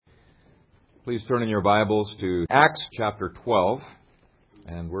Please turn in your Bibles to Acts chapter 12,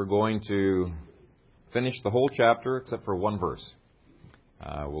 and we're going to finish the whole chapter except for one verse.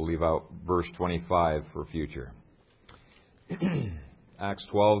 We'll leave out verse 25 for future. Acts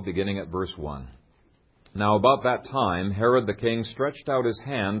 12, beginning at verse 1. Now about that time, Herod the king stretched out his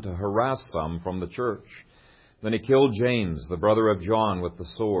hand to harass some from the church. Then he killed James, the brother of John, with the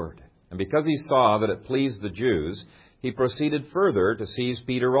sword. And because he saw that it pleased the Jews, he proceeded further to seize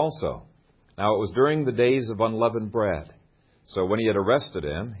Peter also. Now it was during the days of unleavened bread. So when he had arrested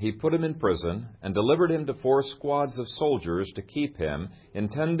him, he put him in prison and delivered him to 4 squads of soldiers to keep him,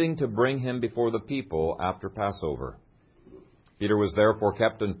 intending to bring him before the people after Passover. Peter was therefore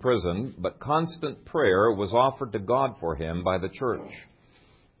kept in prison, but constant prayer was offered to God for him by the church.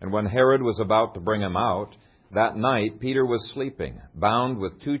 And when Herod was about to bring him out, that night Peter was sleeping, bound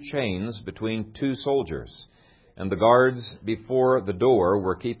with 2 chains between 2 soldiers, and the guards before the door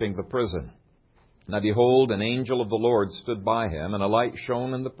were keeping the prison. Now behold, an angel of the Lord stood by him, and a light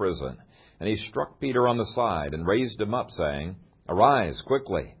shone in the prison. And he struck Peter on the side, and raised him up, saying, Arise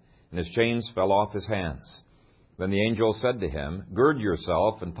quickly. And his chains fell off his hands. Then the angel said to him, Gird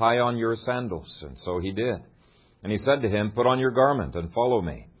yourself, and tie on your sandals. And so he did. And he said to him, Put on your garment, and follow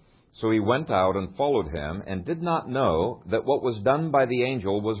me. So he went out and followed him, and did not know that what was done by the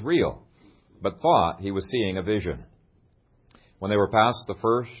angel was real, but thought he was seeing a vision. When they were past the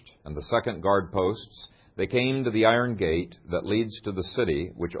first and the second guard posts, they came to the iron gate that leads to the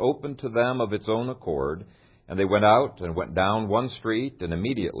city, which opened to them of its own accord. And they went out and went down one street, and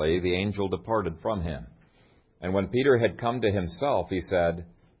immediately the angel departed from him. And when Peter had come to himself, he said,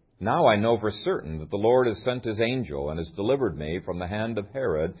 Now I know for certain that the Lord has sent his angel and has delivered me from the hand of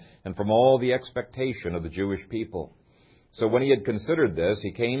Herod and from all the expectation of the Jewish people. So when he had considered this,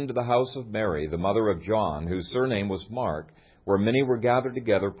 he came to the house of Mary, the mother of John, whose surname was Mark, where many were gathered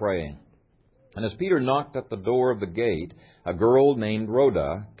together praying. And as Peter knocked at the door of the gate, a girl named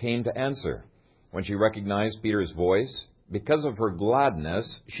Rhoda came to answer. When she recognized Peter's voice, because of her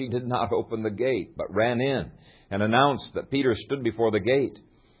gladness, she did not open the gate, but ran in and announced that Peter stood before the gate.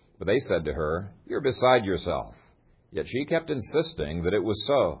 But they said to her, You're beside yourself. Yet she kept insisting that it was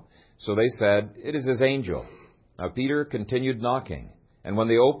so. So they said, It is his angel. Now Peter continued knocking, and when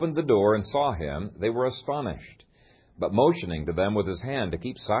they opened the door and saw him, they were astonished. But motioning to them with his hand to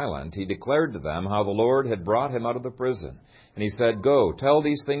keep silent, he declared to them how the Lord had brought him out of the prison. And he said, Go, tell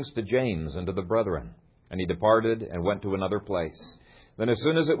these things to James and to the brethren. And he departed and went to another place. Then as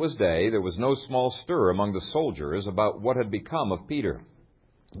soon as it was day, there was no small stir among the soldiers about what had become of Peter.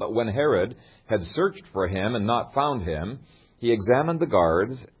 But when Herod had searched for him and not found him, he examined the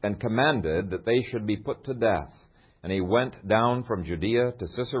guards and commanded that they should be put to death. And he went down from Judea to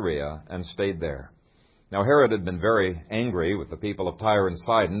Caesarea and stayed there. Now Herod had been very angry with the people of Tyre and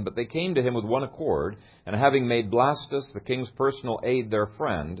Sidon, but they came to him with one accord, and having made Blastus, the king's personal aide, their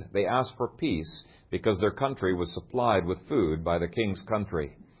friend, they asked for peace, because their country was supplied with food by the king's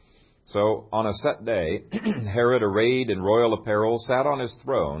country. So on a set day, Herod, arrayed in royal apparel, sat on his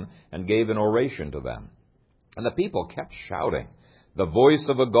throne and gave an oration to them. And the people kept shouting, The voice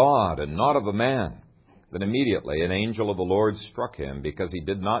of a God and not of a man. Then immediately an angel of the Lord struck him, because he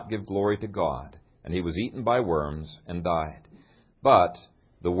did not give glory to God. And he was eaten by worms and died. But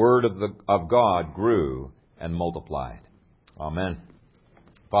the word of God grew and multiplied. Amen.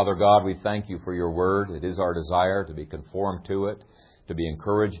 Father God, we thank you for your word. It is our desire to be conformed to it, to be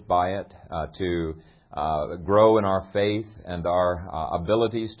encouraged by it, to grow in our faith and our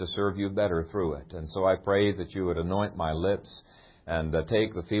abilities to serve you better through it. And so I pray that you would anoint my lips and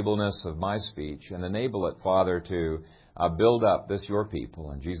take the feebleness of my speech and enable it, Father, to build up this your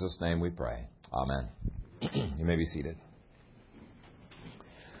people. In Jesus' name we pray. Amen. You may be seated.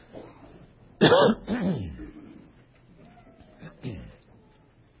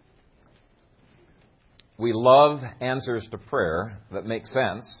 We love answers to prayer that make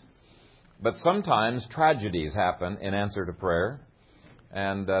sense, but sometimes tragedies happen in answer to prayer,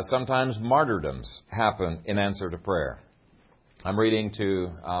 and sometimes martyrdoms happen in answer to prayer. I'm reading to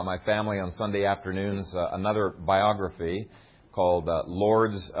my family on Sunday afternoons another biography called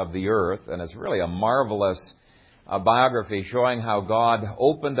Lords of the Earth, and it's really a marvelous biography showing how God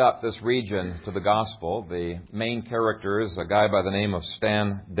opened up this region to the gospel. The main character is a guy by the name of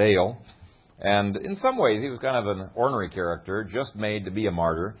Stan Dale, and in some ways he was kind of an ornery character, just made to be a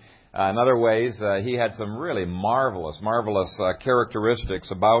martyr. In other ways, he had some really marvelous characteristics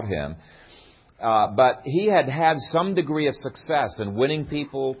about him. But he had some degree of success in winning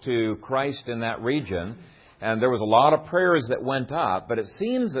people to Christ in that region. And there was a lot of prayers that went up, but it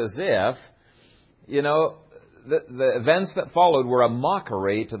seems as if, the events that followed were a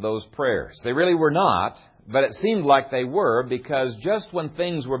mockery to those prayers. They really were not, but it seemed like they were, because just when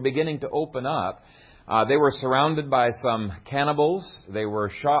things were beginning to open up, they were surrounded by some cannibals. They were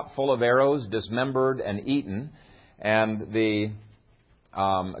shot full of arrows, dismembered and eaten. And the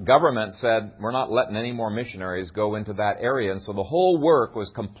government said, we're not letting any more missionaries go into that area. And so the whole work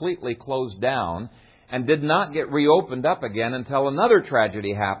was completely closed down and did not get reopened up again until another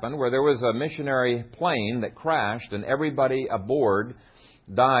tragedy happened, where there was a missionary plane that crashed and everybody aboard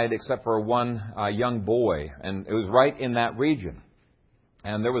died except for one young boy. And it was right in that region.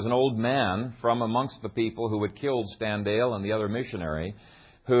 And there was an old man from amongst the people who had killed Standale and the other missionary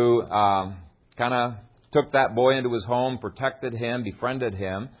who kind of took that boy into his home, protected him, befriended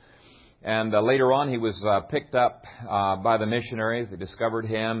him. And later on he was picked up by the missionaries. They discovered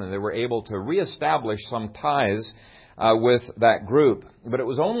him and they were able to reestablish some ties with that group. But it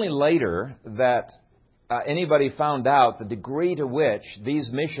was only later that anybody found out the degree to which these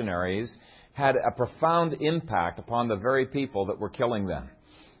missionaries had a profound impact upon the very people that were killing them.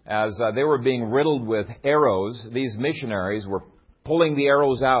 As they were being riddled with arrows, these missionaries were pulling the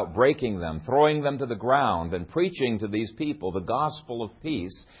arrows out, breaking them, throwing them to the ground, and preaching to these people the gospel of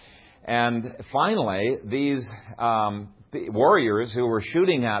peace. And finally, these warriors who were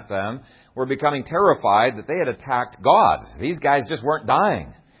shooting at them were becoming terrified that they had attacked gods. These guys just weren't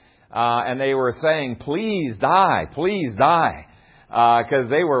dying. And they were saying, please die, because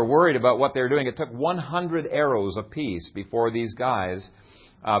they were worried about what they were doing. It took 100 arrows apiece before these guys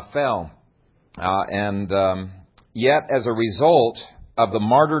fell. Yet, as a result of the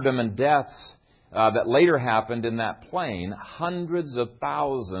martyrdom and deaths that later happened in that plane, hundreds of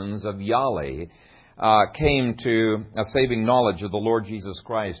thousands of Yali came to a saving knowledge of the Lord Jesus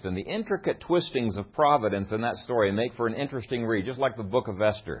Christ. And the intricate twistings of providence in that story make for an interesting read, just like the book of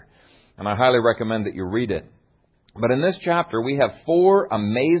Esther. And I highly recommend that you read it. But in this chapter, we have 4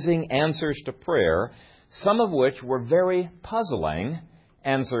 amazing answers to prayer, some of which were very puzzling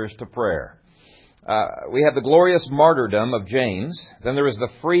answers to prayer. We have the glorious martyrdom of James. Then there is the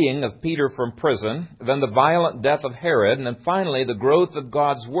freeing of Peter from prison. Then the violent death of Herod. And then finally, the growth of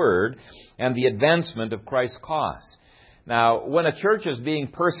God's Word and the advancement of Christ's cause. Now, when a church is being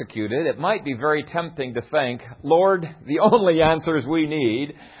persecuted, it might be very tempting to think, Lord, the only answers we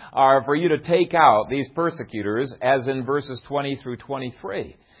need are for you to take out these persecutors, as in verses 20 through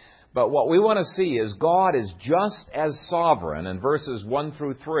 23. But what we want to see is God is just as sovereign in verses 1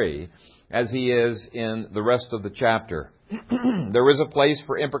 through 3 as He is in the rest of the chapter. There is a place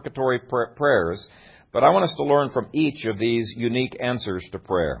for imprecatory prayers, but I want us to learn from each of these unique answers to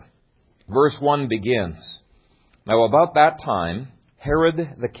prayer. Verse 1 begins, Now about that time, Herod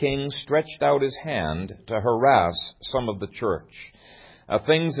the king stretched out his hand to harass some of the church.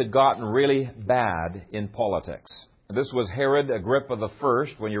 Things had gotten really bad in politics. This was Herod Agrippa I.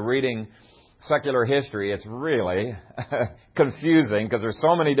 When you're reading secular history, it's really confusing because there's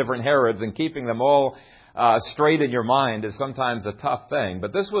so many different Herods, and keeping them all straight in your mind is sometimes a tough thing.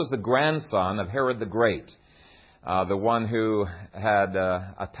 But this was the grandson of Herod the Great, the one who had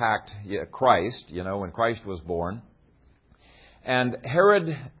attacked Christ, when Christ was born. And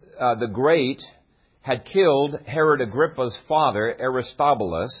Herod the Great had killed Herod Agrippa's father,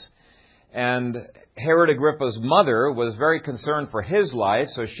 Aristobulus, and Herod Agrippa's mother was very concerned for his life,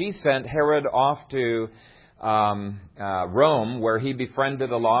 so she sent Herod off to Rome, where he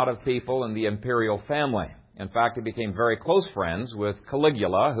befriended a lot of people in the imperial family. In fact, he became very close friends with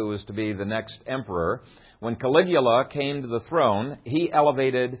Caligula, who was to be the next emperor. When Caligula came to the throne, he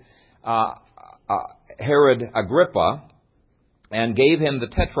elevated Herod Agrippa and gave him the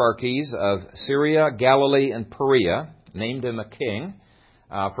tetrarchies of Syria, Galilee, and Perea, named him a king.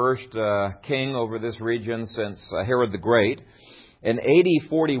 First king over this region since Herod the Great. In AD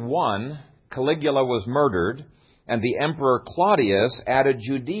 41, Caligula was murdered, and the Emperor Claudius added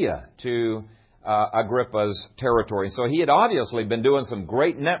Judea to Agrippa's territory. So he had obviously been doing some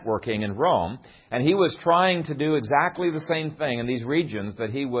great networking in Rome, and he was trying to do exactly the same thing in these regions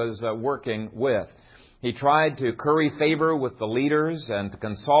that he was working with. He tried to curry favor with the leaders and to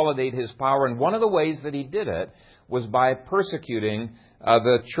consolidate his power, and one of the ways that he did it was by persecuting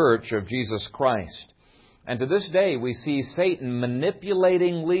the church of Jesus Christ. And to this day, we see Satan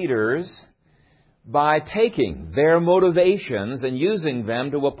manipulating leaders by taking their motivations and using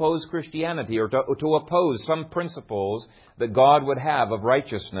them to oppose Christianity or to oppose some principles that God would have of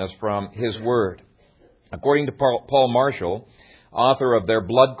righteousness from His Word. According to Paul Marshall, author of Their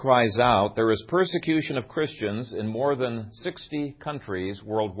Blood Cries Out, there is persecution of Christians in more than 60 countries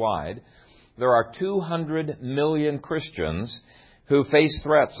worldwide. There are 200 million Christians, who faced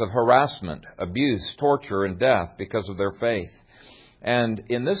threats of harassment, abuse, torture, and death because of their faith. And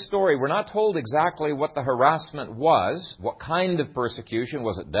in this story, we're not told exactly what the harassment was, what kind of persecution.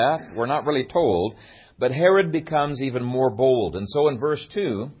 Was it death? We're not really told. But Herod becomes even more bold. And so in verse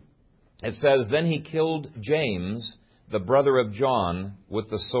 2, it says, "Then he killed James, the brother of John, with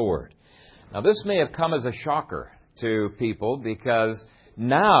the sword." Now this may have come as a shocker to people, because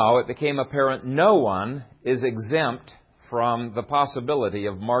now it became apparent no one is exempt from the possibility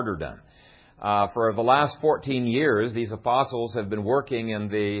of martyrdom. For the last 14 years, these apostles have been working in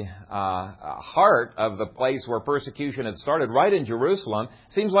the heart of the place where persecution had started, right in Jerusalem.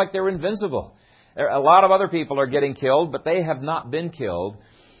 Seems like they're invincible. A lot of other people are getting killed, but they have not been killed.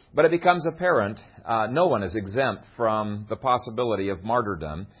 But it becomes apparent no one is exempt from the possibility of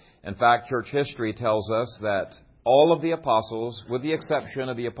martyrdom. In fact, church history tells us that all of the apostles, with the exception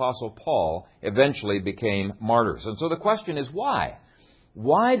of the Apostle Paul, eventually became martyrs. And so the question is, why?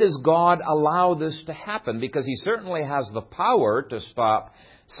 Why does God allow this to happen? Because He certainly has the power to stop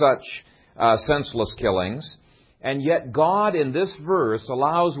such senseless killings. And yet God, in this verse,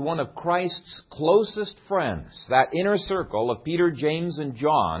 allows one of Christ's closest friends, that inner circle of Peter, James, and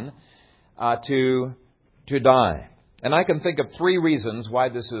John, to die. And I can think of 3 reasons why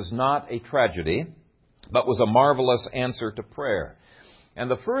this is not a tragedy, but was a marvelous answer to prayer.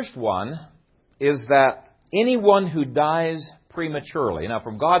 And the first one is that anyone who dies prematurely. Now,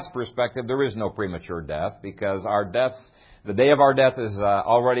 from God's perspective, there is no premature death, because the day of our death has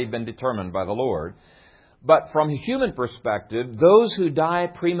already been determined by the Lord. But from a human perspective, those who die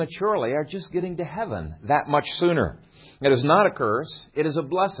prematurely are just getting to heaven that much sooner. It is not a curse, it is a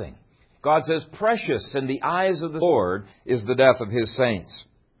blessing. God says, "Precious in the eyes of the Lord is the death of His saints."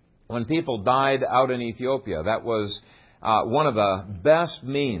 When people died out in Ethiopia, that was one of the best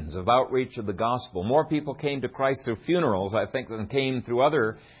means of outreach of the gospel. More people came to Christ through funerals, I think, than came through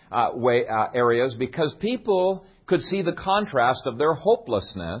other areas, because people could see the contrast of their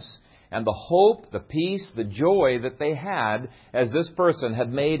hopelessness and the hope, the peace, the joy that they had as this person had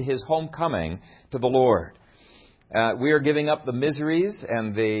made his homecoming to the Lord. We are giving up the miseries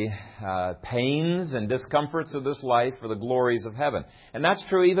and the pains and discomforts of this life for the glories of heaven. And that's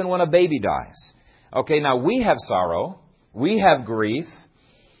true even when a baby dies. Okay, now we have sorrow, we have grief,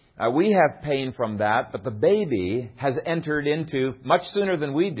 we have pain from that, but the baby has entered into, much sooner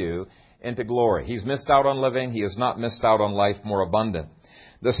than we do, into glory. He's missed out on living, he has not missed out on life more abundant.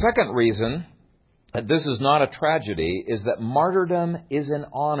 The second reason that this is not a tragedy is that martyrdom is an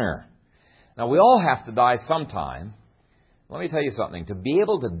honor. Now, we all have to die sometime. Let me tell you something. To be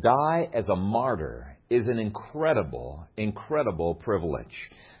able to die as a martyr is an incredible, incredible privilege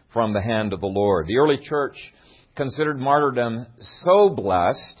from the hand of the Lord. The early church considered martyrdom so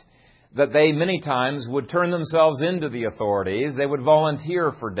blessed that they many times would turn themselves into the authorities. They would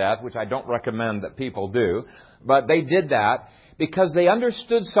volunteer for death, which I don't recommend that people do. But they did that because they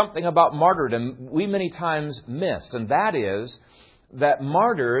understood something about martyrdom we many times miss. And that is that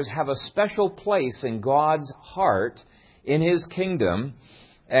martyrs have a special place in God's heart, in His kingdom,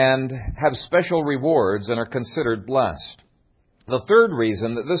 and have special rewards and are considered blessed. The third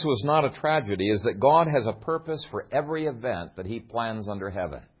reason that this was not a tragedy is that God has a purpose for every event that He plans under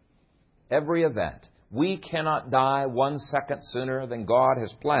heaven. Every event. We cannot die 1 second sooner than God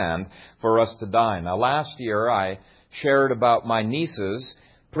has planned for us to die. Now, last year I shared about my niece's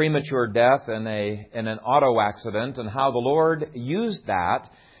premature death in an auto accident, and how the Lord used that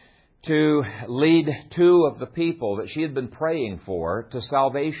to lead 2 of the people that she had been praying for to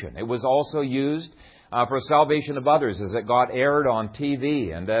salvation. It was also used for salvation of others as it got aired on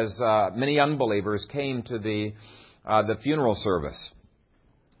TV, and as many unbelievers came to the funeral service.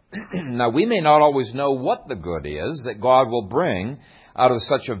 Now, we may not always know what the good is that God will bring out of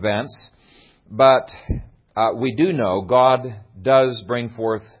such events, but we do know God does bring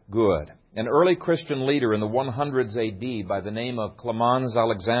forth good. An early Christian leader in the 100s AD by the name of Clemens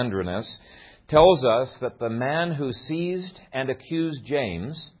Alexandrinus tells us that the man who seized and accused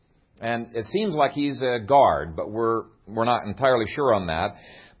James, and it seems like he's a guard, but we're not entirely sure on that,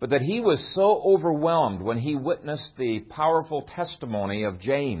 but that he was so overwhelmed when he witnessed the powerful testimony of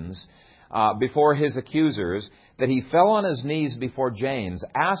James before his accusers, that he fell on his knees before James,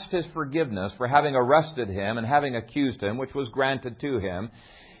 asked his forgiveness for having arrested him and having accused him, which was granted to him.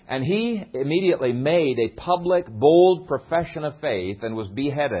 And he immediately made a public, bold profession of faith and was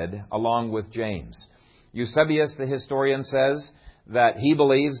beheaded along with James. Eusebius, the historian, says that he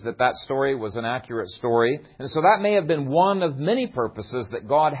believes that that story was an accurate story. And so that may have been one of many purposes that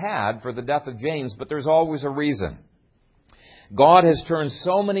God had for the death of James, but there's always a reason. God has turned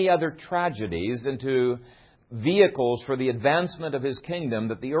so many other tragedies into vehicles for the advancement of His kingdom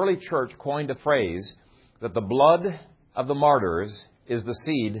that the early church coined a phrase that the blood of the martyrs is the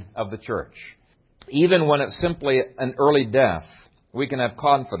seed of the church. Even when it's simply an early death, we can have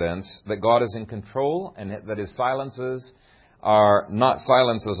confidence that God is in control and that His silences are not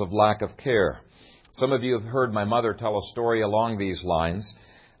silences of lack of care. Some of you have heard my mother tell a story along these lines.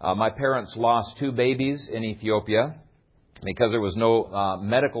 My parents lost 2 babies in Ethiopia because there was no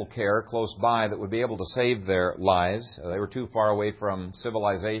medical care close by that would be able to save their lives. They were too far away from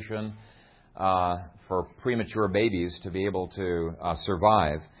civilization for premature babies to be able to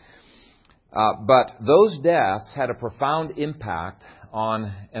survive. But those deaths had a profound impact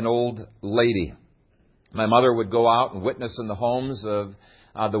on an old lady. My mother would go out and witness in the homes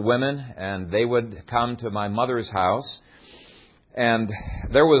of the women, and they would come to my mother's house. And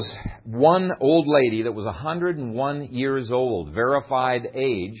there was one old lady that was 101 years old, verified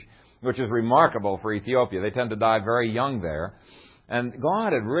age, which is remarkable for Ethiopia. They tend to die very young there. And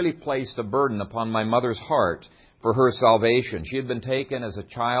God had really placed a burden upon my mother's heart for her salvation. She had been taken as a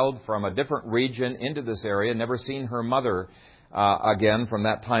child from a different region into this area, never seen her mother again from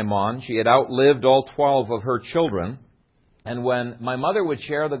that time on. She had outlived all 12 of her children. And when my mother would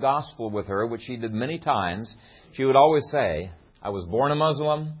share the gospel with her, which she did many times, she would always say, "I was born a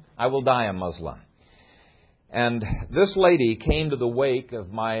Muslim, I will die a Muslim." And this lady came to the wake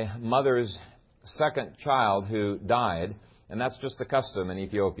of my mother's second child who died, and that's just the custom in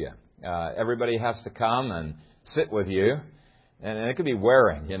Ethiopia. Everybody has to come and sit with you, and it can be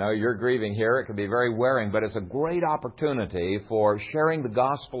wearing. You know, you're grieving here. It can be very wearing, but it's a great opportunity for sharing the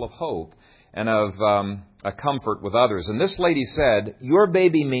gospel of hope and of a comfort with others. And this lady said, "Your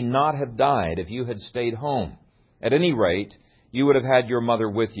baby may not have died if you had stayed home. At any rate, you would have had your mother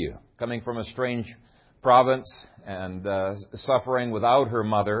with you." Coming from a strange province and suffering without her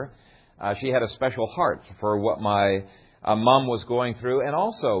mother, she had a special heart for what my mom was going through, and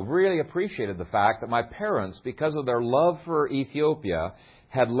also really appreciated the fact that my parents, because of their love for Ethiopia,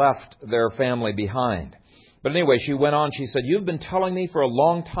 had left their family behind. But anyway, she went on, she said, "You've been telling me for a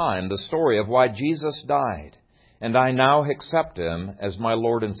long time the story of why Jesus died, and I now accept Him as my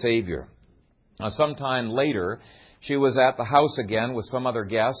Lord and Savior." Now, sometime later, she was at the house again with some other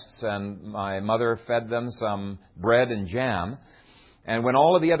guests, and my mother fed them some bread and jam. And when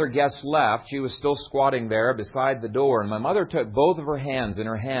all of the other guests left, she was still squatting there beside the door. And my mother took both of her hands in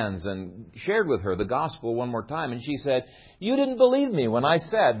her hands and shared with her the gospel one more time. And she said, "You didn't believe me when I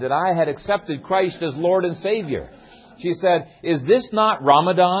said that I had accepted Christ as Lord and Savior." She said, "Is this not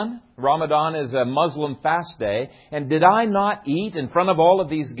Ramadan?" Ramadan is a Muslim fast day. "And did I not eat in front of all of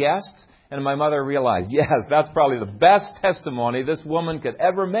these guests?" And my mother realized, yes, that's probably the best testimony this woman could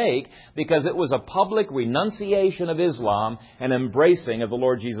ever make, because it was a public renunciation of Islam and embracing of the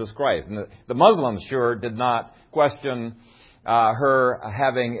Lord Jesus Christ. And the Muslims sure did not question her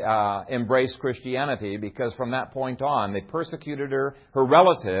having embraced Christianity, because from that point on, they persecuted her. Her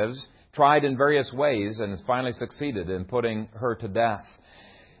relatives tried in various ways and finally succeeded in putting her to death.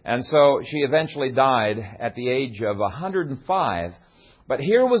 And so she eventually died at the age of 105. But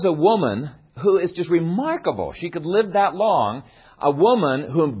here was a woman who is just remarkable. She could live that long. A woman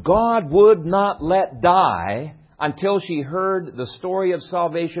whom God would not let die until she heard the story of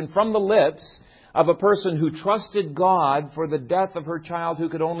salvation from the lips of a person who trusted God for the death of her child who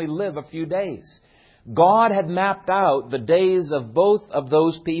could only live a few days. God had mapped out the days of both of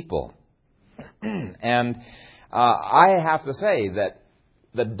those people. And I have to say that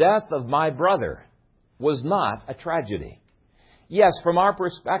the death of my brother was not a tragedy. Yes, from our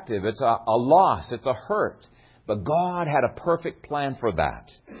perspective, it's a loss, it's a hurt. But God had a perfect plan for that.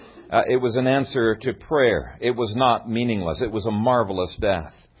 It was an answer to prayer. It was not meaningless. It was a marvelous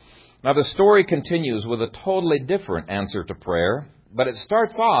death. Now, the story continues with a totally different answer to prayer, but it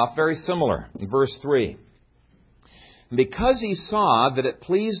starts off very similar in verse 3. "Because he saw that it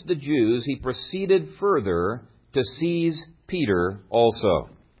pleased the Jews, he proceeded further to seize Peter also."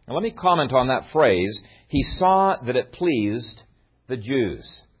 Now, let me comment on that phrase. He saw that it pleased the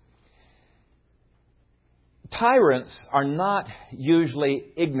Jews. Tyrants are not usually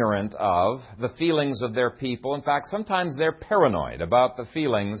ignorant of the feelings of their people. In fact, sometimes they're paranoid about the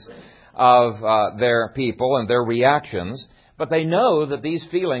feelings of their people and their reactions, but they know that these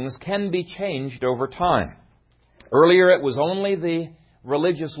feelings can be changed over time. Earlier, it was only the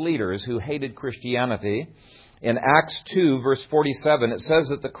religious leaders who hated Christianity. In Acts 2, verse 47, it says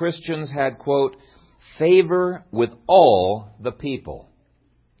that the Christians had, quote, "favor with all the people,"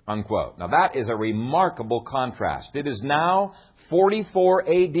 unquote. Now, that is a remarkable contrast. It is now 44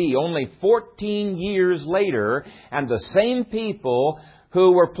 AD, only 14 years later, and the same people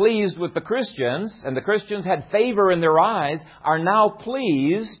who were pleased with the Christians, and the Christians had favor in their eyes, are now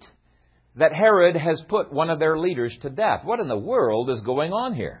pleased that Herod has put one of their leaders to death. What in the world is going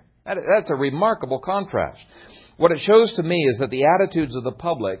on here? That's a remarkable contrast. What it shows to me is that the attitudes of the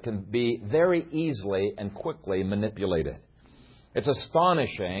public can be very easily and quickly manipulated. It's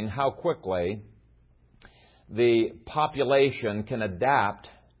astonishing how quickly the population can adapt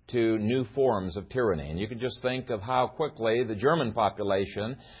to new forms of tyranny. And you can just think of how quickly the German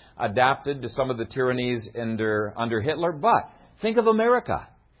population adapted to some of the tyrannies under Hitler. But think of America.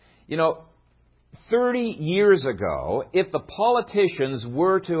 30 years ago, if the politicians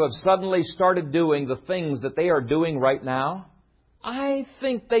were to have suddenly started doing the things that they are doing right now, I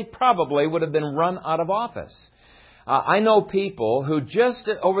think they probably would have been run out of office. I know people who just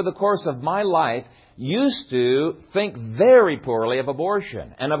over the course of my life used to think very poorly of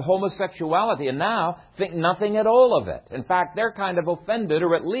abortion and of homosexuality, and now think nothing at all of it. In fact, they're kind of offended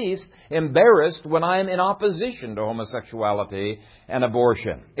or at least embarrassed when I'm in opposition to homosexuality and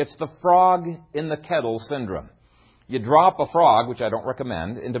abortion. It's the frog in the kettle syndrome. You drop a frog, which I don't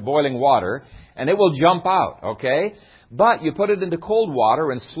recommend, into boiling water, and it will jump out, okay? But you put it into cold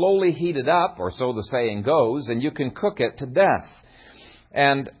water and slowly heat it up, or so the saying goes, and you can cook it to death.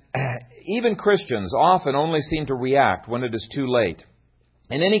 And even Christians often only seem to react when it is too late.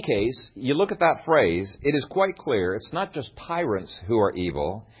 In any case, you look at that phrase, it is quite clear it's not just tyrants who are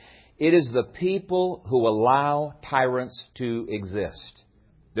evil, it is the people who allow tyrants to exist.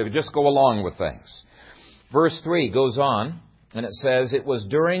 They just go along with things. Verse 3 goes on, and it says, it was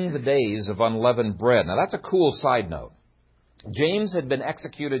during the days of unleavened bread. Now that's a cool side note. James had been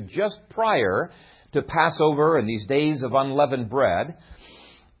executed just prior to Passover and these days of unleavened bread.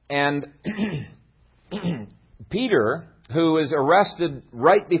 And Peter, who is arrested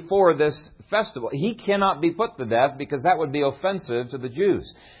right before this festival, he cannot be put to death because that would be offensive to the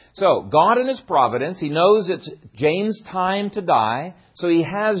Jews. So God in His providence, He knows it's James' time to die, so He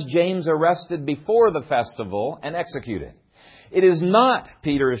has James arrested before the festival and executed. It is not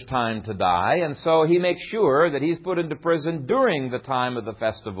Peter's time to die, and so He makes sure that he's put into prison during the time of the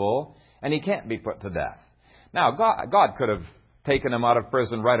festival, and he can't be put to death. Now, God could have taken him out of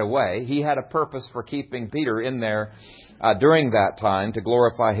prison right away. He had a purpose for keeping Peter in there during that time to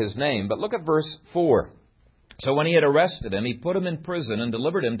glorify His name. But look at verse 4. So when he had arrested him, he put him in prison and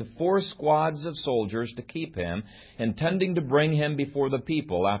delivered him to 4 squads of soldiers to keep him, intending to bring him before the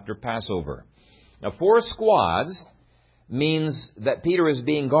people after Passover. Now, 4 squads means that Peter is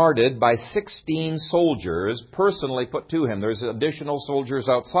being guarded by 16 soldiers personally put to him. There's additional soldiers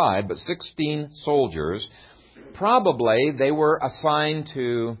outside, but 16 soldiers. Probably they were assigned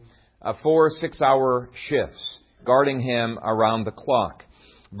to 4 6-hour shifts, guarding him around the clock.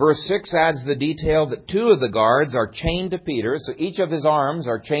 Verse 6 adds the detail that 2 of the guards are chained to Peter, so each of his arms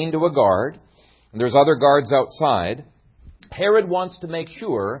are chained to a guard, and there's other guards outside. Herod wants to make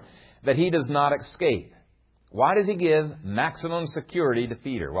sure that he does not escape. Why does he give maximum security to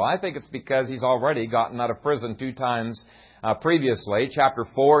Peter? Well, I think it's because he's already gotten out of prison 2 times previously. Chapter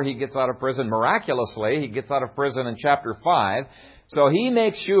 4, he gets out of prison miraculously. He gets out of prison in chapter 5. So he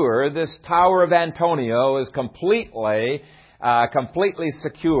makes sure this Tower of Antonio is completely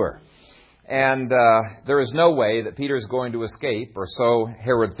secure. And there is no way that Peter is going to escape, or so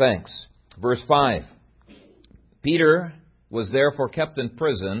Herod thinks. Verse 5. Peter was therefore kept in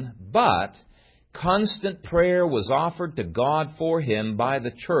prison, but constant prayer was offered to God for him by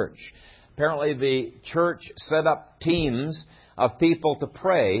the church. Apparently the church set up teams of people to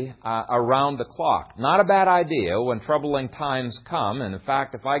pray around the clock. Not a bad idea when troubling times come. And in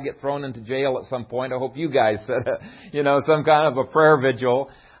fact, if I get thrown into jail at some point, I hope you guys set some kind of a prayer vigil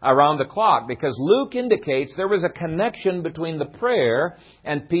around the clock, because Luke indicates there was a connection between the prayer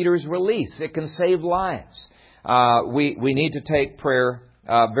and Peter's release. It can save lives. We need to take prayer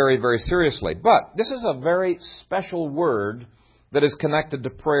very, very seriously. But this is a very special word that is connected to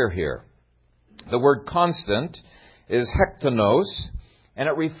prayer here. The word constant is hektonos, and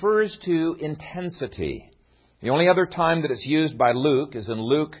it refers to intensity. The only other time that it's used by Luke is in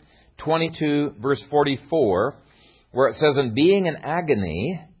Luke 22, verse 44, where it says, "And being in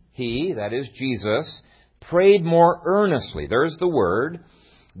agony, he," that is Jesus, "prayed more earnestly." There's the word.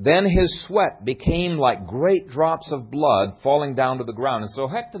 "Then his sweat became like great drops of blood falling down to the ground." And so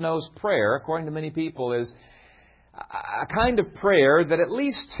hektonos prayer, according to many people, is a kind of prayer that at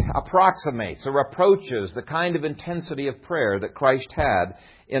least approximates or approaches the kind of intensity of prayer that Christ had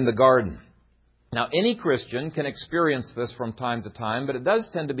in the garden. Now, any Christian can experience this from time to time, but it does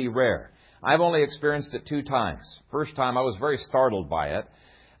tend to be rare. I've only experienced it 2 times. First time, I was very startled by it.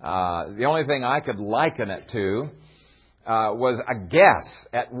 The only thing I could liken it to was a guess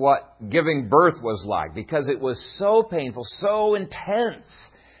at what giving birth was like, because it was so painful, so intense.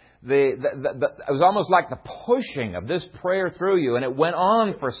 It was almost like the pushing of this prayer through you, and it went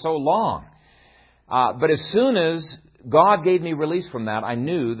on for so long. But as soon as God gave me release from that, I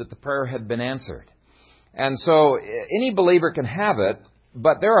knew that the prayer had been answered. And so any believer can have it,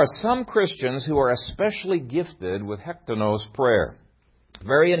 but there are some Christians who are especially gifted with hektonos prayer.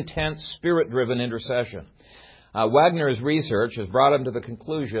 Very intense, spirit-driven intercession. Wagner's research has brought him to the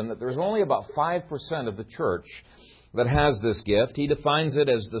conclusion that there's only about 5% of the church that has this gift. He defines it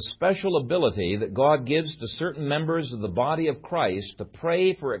as the special ability that God gives to certain members of the body of Christ to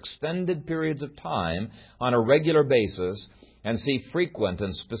pray for extended periods of time on a regular basis and see frequent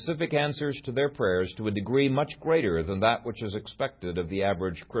and specific answers to their prayers to a degree much greater than that which is expected of the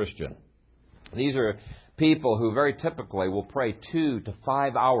average Christian. These are people who very typically will pray 2 to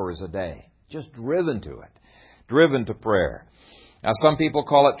 5 hours a day, just driven to it, driven to prayer. Now, some people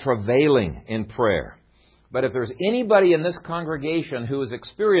call it travailing in prayer. But if there's anybody in this congregation who has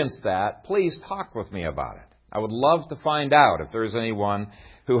experienced that, please talk with me about it. I would love to find out if there's anyone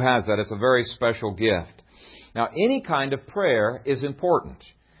who has that. It's a very special gift. Now, any kind of prayer is important.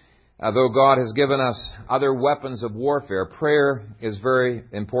 Though God has given us other weapons of warfare, prayer is very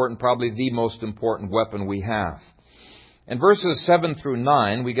important, probably the most important weapon we have. In verses 7 through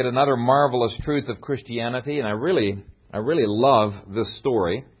 9, we get another marvelous truth of Christianity, and I really love this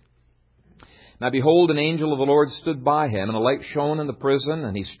story. Now behold, an angel of the Lord stood by him, and a light shone in the prison,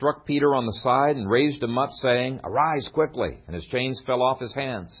 and he struck Peter on the side and raised him up, saying, Arise quickly! And his chains fell off his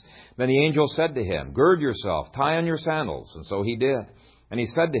hands. Then the angel said to him, Gird yourself, tie on your sandals. And so he did. And he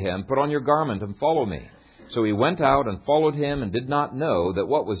said to him, Put on your garment and follow me. So he went out and followed him, and did not know that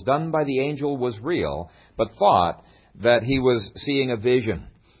what was done by the angel was real, but thought that he was seeing a vision.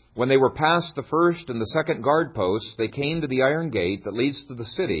 When they were past the first and the second guard posts, they came to the iron gate that leads to the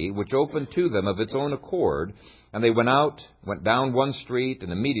city, which opened to them of its own accord. And they went out, went down one street,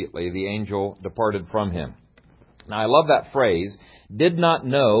 and immediately the angel departed from him. Now I love that phrase, did not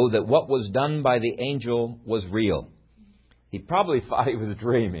know that what was done by the angel was real. He probably thought he was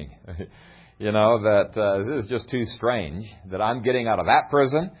dreaming. That this is just too strange that I'm getting out of that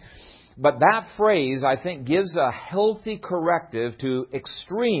prison. But that phrase, I think, gives a healthy corrective to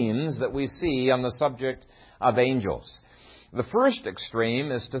extremes that we see on the subject of angels. The first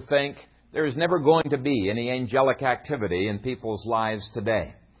extreme is to think there is never going to be any angelic activity in people's lives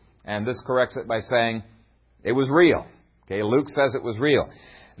today. And this corrects it by saying it was real. Okay, Luke says it was real.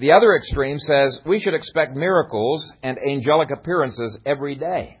 The other extreme says we should expect miracles and angelic appearances every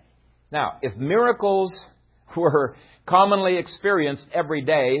day. Now, if miracles were commonly experienced every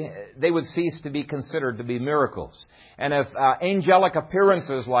day, they would cease to be considered to be miracles. And if angelic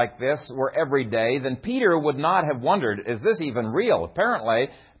appearances like this were every day, then Peter would not have wondered, is this even real? Apparently,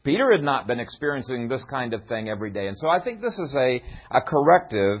 Peter had not been experiencing this kind of thing every day. And so I think this is a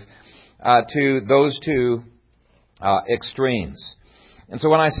corrective to those two extremes. And so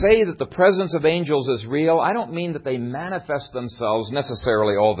when I say that the presence of angels is real, I don't mean that they manifest themselves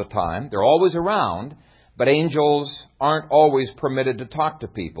necessarily all the time. They're always around. But angels aren't always permitted to talk to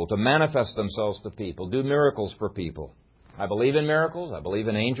people, to manifest themselves to people, do miracles for people. I believe in miracles. I believe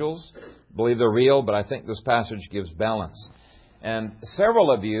in angels. I believe they're real, but I think this passage gives balance. And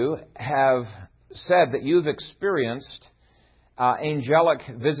several of you have said that you've experienced angelic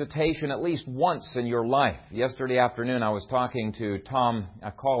visitation at least once in your life. Yesterday afternoon, I was talking to Tom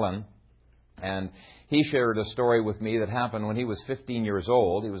Collin, and he shared a story with me that happened when he was 15 years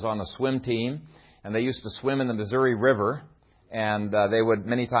old. He was on a swim team. And they used to swim in the Missouri River, and they would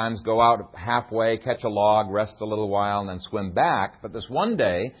many times go out halfway, catch a log, rest a little while, and then swim back. But this one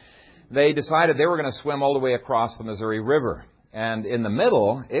day, they decided they were going to swim all the way across the Missouri River. And in the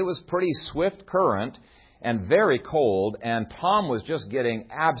middle, it was pretty swift current and very cold, and Tom was just getting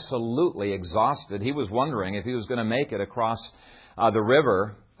absolutely exhausted. He was wondering if he was going to make it across the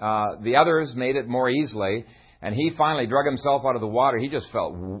river. The others made it more easily. And he finally drug himself out of the water. He just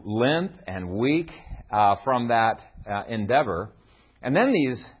felt limp and weak from that endeavor. And then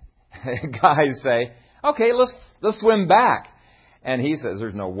these guys say, okay, let's swim back. And he says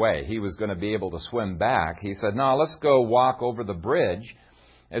there's no way he was going to be able to swim back. He said, no, let's go walk over the bridge.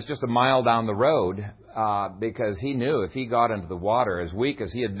 It's just a mile down the road because he knew if he got into the water, as weak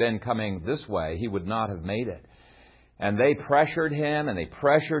as he had been coming this way, he would not have made it. And they pressured him,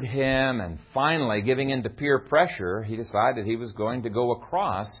 and finally, giving in to peer pressure, he decided he was going to go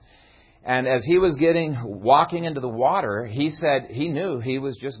across. And as he was walking into the water, he said he knew he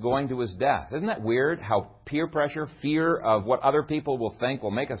was just going to his death. Isn't that weird how peer pressure, fear of what other people will think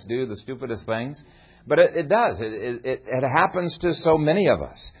will make us do the stupidest things? But it does. It happens to so many of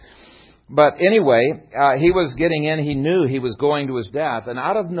us. But anyway, he was getting in. He knew he was going to his death. And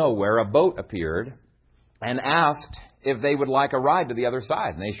out of nowhere, a boat appeared and asked if they would like a ride to the other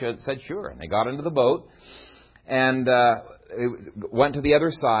side. And they said sure. And they got into the boat and went to the other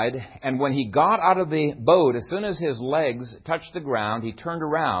side. And when he got out of the boat, as soon as his legs touched the ground, he turned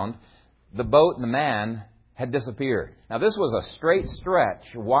around. The boat and the man had disappeared. Now, this was a straight stretch,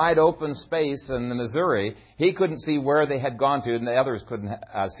 wide open space in the Missouri. He couldn't see where they had gone to, and the others couldn't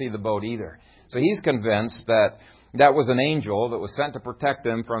see the boat either. So he's convinced that that was an angel that was sent to protect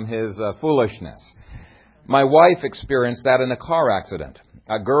him from his foolishness. My wife experienced that in a car accident.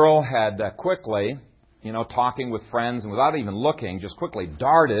 A girl had quickly, talking with friends, and without even looking, just quickly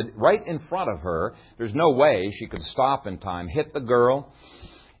darted right in front of her. There's no way she could stop in time, hit the girl.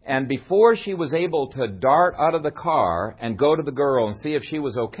 And before she was able to dart out of the car and go to the girl and see if she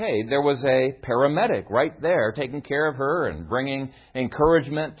was okay, there was a paramedic right there taking care of her and bringing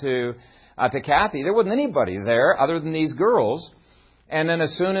encouragement to Kathy. There wasn't anybody there other than these girls. And then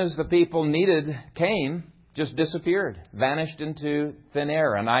as soon as the people needed came, just disappeared, vanished into thin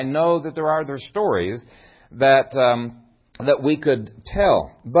air. And I know that there are other stories that we could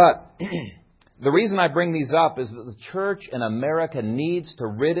tell. But the reason I bring these up is that the church in America needs to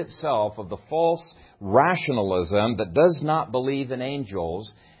rid itself of the false rationalism that does not believe in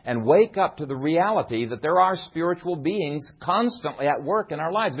angels and wake up to the reality that there are spiritual beings constantly at work in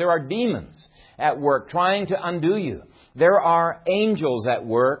our lives. There are demons at work trying to undo you. There are angels at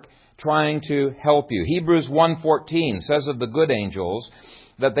work trying to help you. Hebrews 1:14 says of the good angels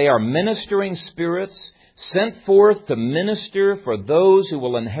that they are ministering spirits sent forth to minister for those who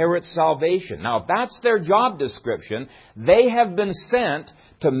will inherit salvation. Now, if that's their job description, they have been sent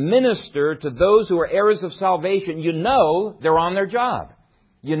to minister to those who are heirs of salvation. You know they're on their job.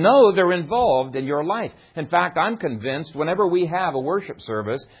 You know they're involved in your life. In fact, I'm convinced whenever we have a worship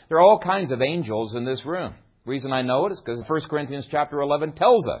service, there are all kinds of angels in this room. The reason I know it is because 1 Corinthians chapter 11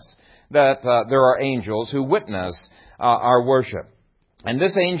 tells us that there are angels who witness our worship. And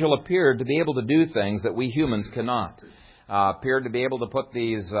this angel appeared to be able to do things that we humans cannot. Appeared to be able to put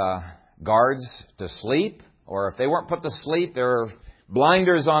these guards to sleep, or if they weren't put to sleep, there were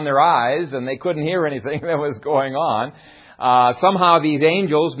blinders on their eyes and they couldn't hear anything that was going on. Somehow these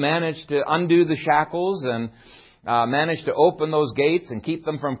angels managed to undo the shackles and managed to open those gates and keep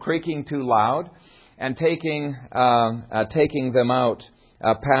them from creaking too loud and taking them out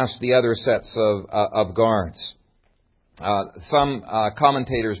past the other sets of guards. Some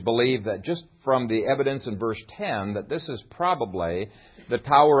commentators believe that just from the evidence in verse 10 that this is probably the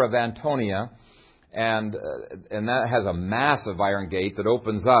Tower of Antonia, and that has a massive iron gate that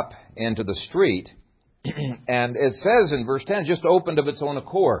opens up into the street. And it says in verse 10, just opened of its own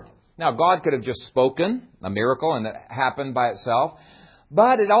accord. Now, God could have just spoken a miracle and it happened by itself.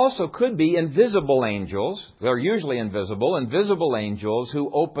 But it also could be invisible angels. They're usually invisible angels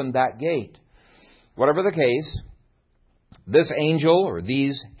who opened that gate. Whatever the case, this angel or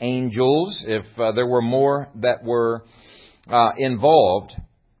these angels, if there were more that were involved,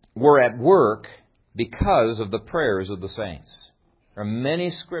 were at work because of the prayers of the saints. There are many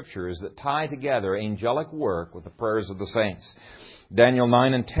scriptures that tie together angelic work with the prayers of the saints. Daniel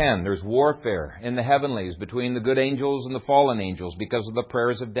 9 and 10, there's warfare in the heavenlies between the good angels and the fallen angels because of the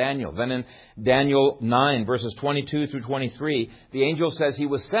prayers of Daniel. Then in Daniel 9, verses 22 through 23, the angel says he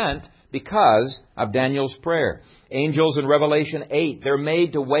was sent because of Daniel's prayer. Angels in Revelation 8, they're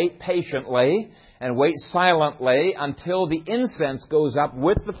made to wait patiently and wait silently until the incense goes up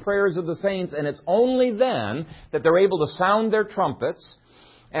with the prayers of the saints, and it's only then that they're able to sound their trumpets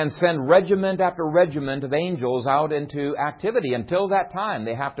and send regiment after regiment of angels out into activity. Until that time,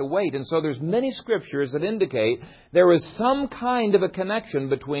 they have to wait. And so there's many scriptures that indicate there is some kind of a connection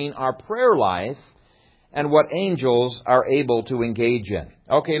between our prayer life and what angels are able to engage in.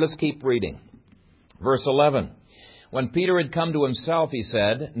 Okay, let's keep reading. Verse 11. When Peter had come to himself, he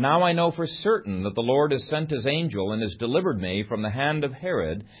said, "Now I know for certain that the Lord has sent his angel and has delivered me from the hand of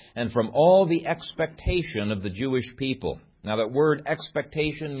Herod and from all the expectation of the Jewish people." Now that word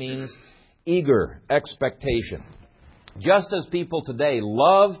expectation means eager expectation. Just as people today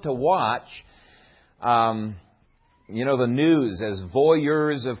love to watch, the news as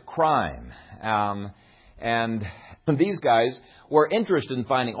voyeurs of crime, and And these guys were interested in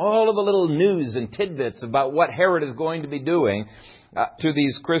finding all of the little news and tidbits about what Herod is going to be doing to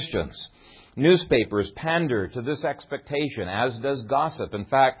these Christians. Newspapers pander to this expectation, as does gossip. In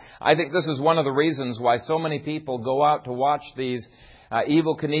fact, I think this is one of the reasons why so many people go out to watch these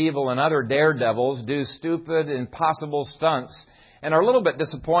Evel Knievel and other daredevils do stupid, impossible stunts and are a little bit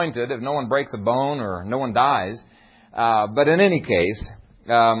disappointed if no one breaks a bone or no one dies. But in any case,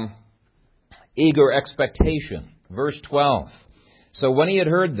 eager expectation. Verse 12. So when he had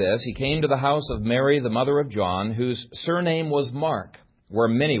heard this, he came to the house of Mary, the mother of John, whose surname was Mark, where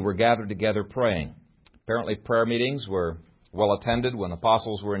many were gathered together praying. Apparently prayer meetings were well attended when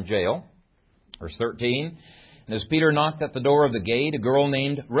apostles were in jail. Verse 13. And as Peter knocked at the door of the gate, a girl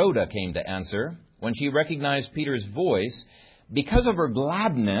named Rhoda came to answer. When she recognized Peter's voice, because of her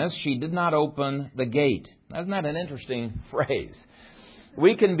gladness, she did not open the gate. Isn't that an interesting phrase?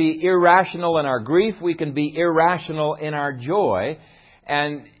 We can be irrational in our grief. We can be irrational in our joy.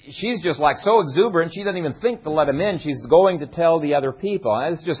 And she's just like so exuberant, she doesn't even think to let him in. She's going to tell the other people.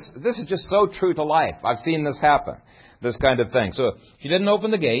 And this is just so true to life. I've seen this happen, this kind of thing. So she didn't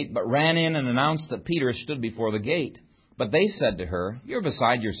open the gate, but ran in and announced that Peter stood before the gate. But they said to her, "You're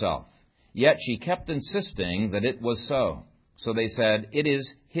beside yourself." Yet she kept insisting that it was so. So they said, "It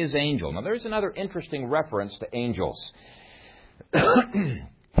is his angel." Now there's another interesting reference to angels.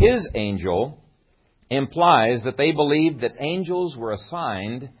 His angel implies that they believed that angels were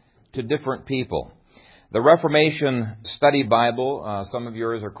assigned to different people. The Reformation Study Bible, some of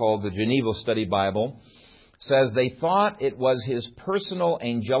yours are called the Geneva Study Bible, says they thought it was his personal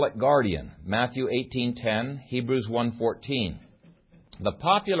angelic guardian. Matthew 18:10, Hebrews 1:14. The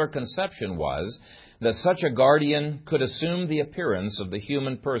popular conception was that such a guardian could assume the appearance of the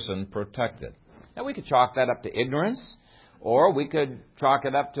human person protected. Now we could chalk that up to ignorance, or we could chalk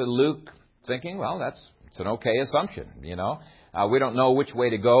it up to Luke thinking, well, it's an okay assumption, you know. We don't know which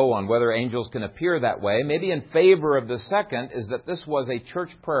way to go on whether angels can appear that way. Maybe in favor of the second is that this was a church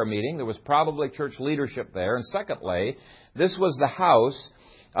prayer meeting. There was probably church leadership there. And secondly, this was the house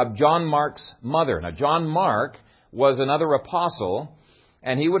of John Mark's mother. Now, John Mark was another apostle,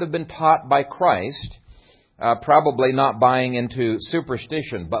 and he would have been taught by Christ, probably not buying into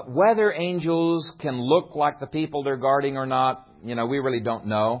superstition. But whether angels can look like the people they're guarding or not, we really don't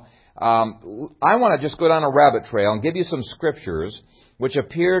know. I want to just go down a rabbit trail and give you some scriptures which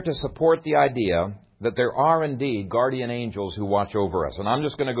appear to support the idea that there are indeed guardian angels who watch over us. And I'm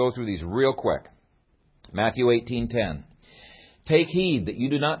just going to go through these real quick. Matthew 18:10. Take heed that you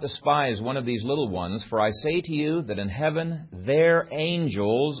do not despise one of these little ones, for I say to you that in heaven their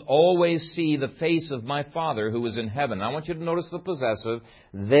angels always see the face of my Father who is in heaven. I want you to notice the possessive,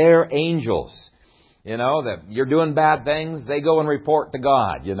 their angels. That you're doing bad things, they go and report to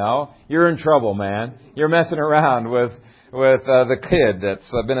God, You're in trouble, man. You're messing around with the kid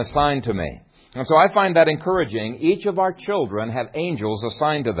that's been assigned to me. And so I find that encouraging. Each of our children have angels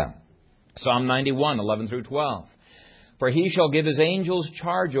assigned to them. Psalm 91:11 through 12. For he shall give his angels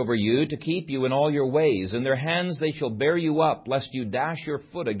charge over you to keep you in all your ways. In their hands they shall bear you up, lest you dash your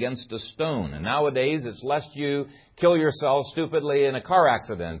foot against a stone. And nowadays it's lest you kill yourself stupidly in a car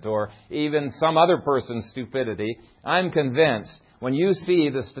accident or even some other person's stupidity. I'm convinced when you see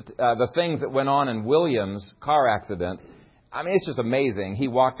the things that went on in Williams' car accident, it's just amazing. He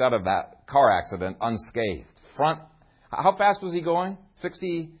walked out of that car accident unscathed. How fast was he going?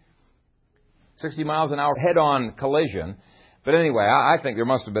 60 miles an hour, head-on collision. But anyway, I think there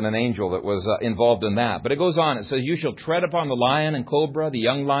must have been an angel that was involved in that. But it goes on. It says, you shall tread upon the lion and cobra, the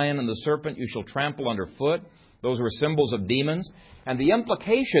young lion and the serpent you shall trample underfoot. Those were symbols of demons. And the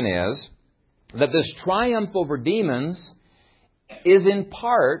implication is that this triumph over demons is in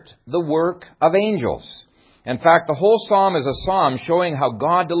part the work of angels. In fact, the whole psalm is a psalm showing how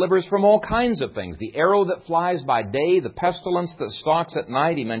God delivers from all kinds of things. The arrow that flies by day, the pestilence that stalks at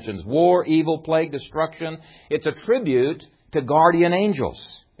night. He mentions war, evil, plague, destruction. It's a tribute to guardian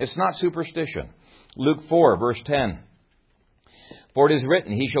angels. It's not superstition. Luke 4, verse 10. For it is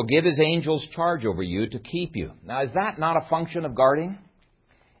written, he shall give his angels charge over you to keep you. Now, is that not a function of guarding?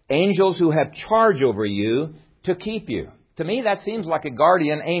 Angels who have charge over you to keep you. To me, that seems like a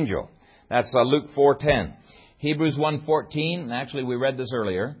guardian angel. That's Luke 4:10. Hebrews 1:14, and actually we read this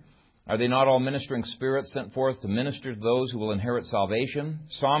earlier. Are they not all ministering spirits sent forth to minister to those who will inherit salvation?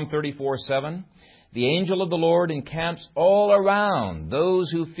 Psalm 34:7. The angel of the Lord encamps all around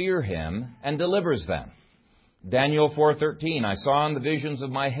those who fear him and delivers them. Daniel 4:13. I saw in the visions of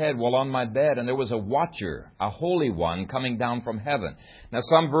my head while on my bed, and there was a watcher, a holy one, coming down from heaven. Now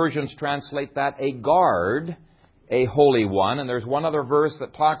some versions translate that a guard, a holy one. And there's one other verse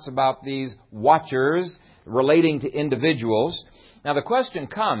that talks about these watchers relating to individuals. Now the question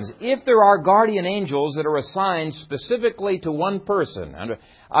comes, if there are guardian angels that are assigned specifically to one person and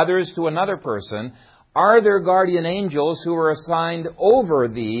others to another person, are there guardian angels who are assigned over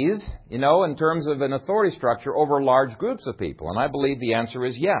these, in terms of an authority structure, over large groups of people? And I believe the answer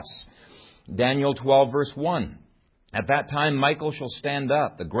is yes. Daniel 12, verse 1. At that time Michael shall stand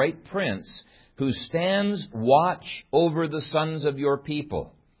up, the great prince, who stands watch over the sons of your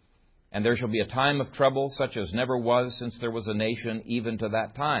people. And there shall be a time of trouble such as never was since there was a nation, even to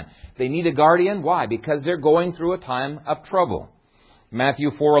that time. They need a guardian. Why? Because they're going through a time of trouble.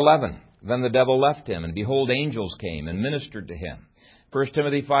 Matthew 4:11. Then the devil left him, and behold, angels came and ministered to him. 1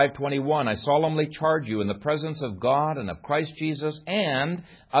 Timothy 5:21. I solemnly charge you in the presence of God and of Christ Jesus and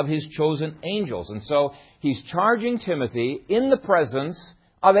of His chosen angels. And so he's charging Timothy in the presence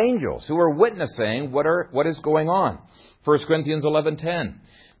of angels who are witnessing what is going on. 1 Corinthians 11:10.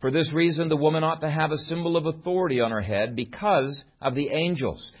 For this reason, the woman ought to have a symbol of authority on her head because of the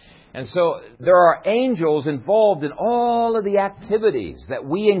angels. And so there are angels involved in all of the activities that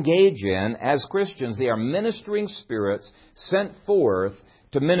we engage in as Christians. They are ministering spirits sent forth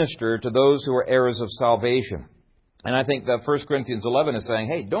to minister to those who are heirs of salvation. And I think that 1 Corinthians 11 is saying,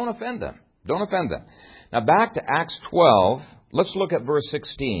 hey, don't offend them. Don't offend them. Now back to Acts 12, let's look at verse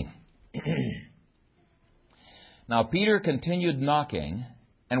 16. Now Peter continued knocking,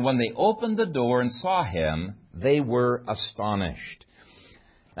 and when they opened the door and saw him, they were astonished.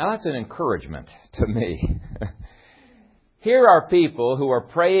 Now that's an encouragement to me. Here are people who are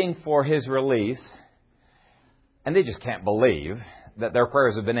praying for his release, and they just can't believe that their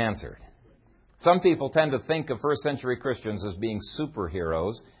prayers have been answered. Some people tend to think of first century Christians as being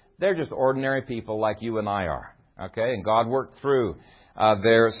superheroes. They're just ordinary people like you and I are. Okay? And God worked through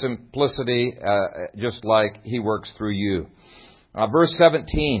their simplicity just like He works through you. Verse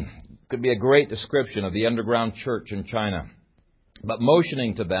 17 could be a great description of the underground church in China. But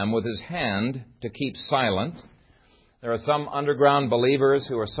motioning to them with his hand to keep silent. There are some underground believers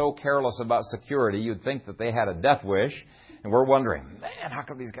who are so careless about security, you'd think that they had a death wish. And we're wondering, man, how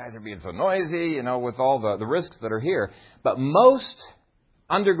come these guys are being so noisy, with all the risks that are here. But most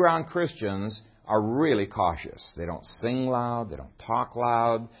underground Christians are really cautious. They don't sing loud. They don't talk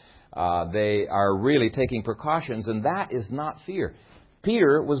loud. They are really taking precautions, and that is not fear.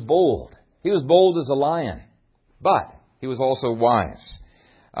 Peter was bold. He was bold as a lion, but he was also wise.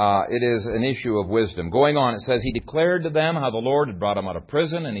 It is an issue of wisdom. Going on, it says, he declared to them how the Lord had brought him out of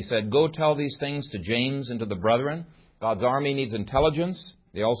prison, and he said, go tell these things to James and to the brethren. God's army needs intelligence.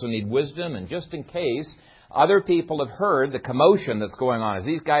 They also need wisdom, and just in case other people have heard the commotion that's going on, as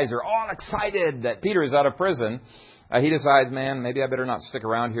these guys are all excited that Peter is out of prison, he decides, man, maybe I better not stick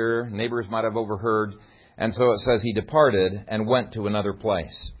around here. Neighbors might have overheard. And so it says he departed and went to another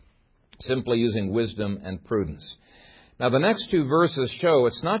place, simply using wisdom and prudence. Now the next two verses show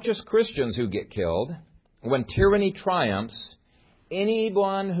it's not just Christians who get killed. When tyranny triumphs,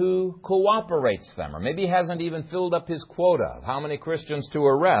 anyone who cooperates them, or maybe hasn't even filled up his quota of how many Christians to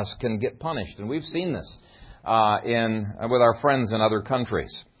arrest, can get punished. And we've seen this with our friends in other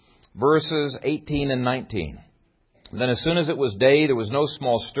countries. Verses 18 and 19. Then as soon as it was day, there was no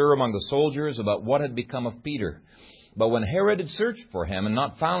small stir among the soldiers about what had become of Peter. But when Herod had searched for him and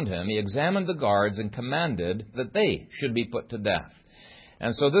not found him, he examined the guards and commanded that they should be put to death.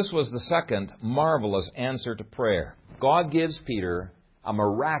 And so this was the second marvelous answer to prayer. God gives Peter a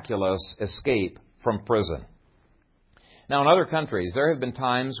miraculous escape from prison. Now in other countries, there have been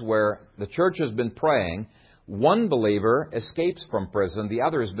times where the church has been praying, one believer escapes from prison, the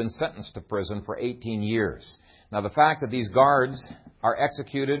other has been sentenced to prison for 18 years. Now, the fact that these guards are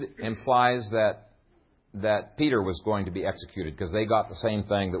executed implies that Peter was going to be executed because they got the same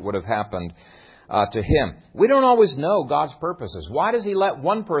thing that would have happened to him. We don't always know God's purposes. Why does He let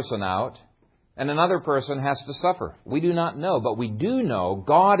one person out and another person has to suffer? We do not know, but we do know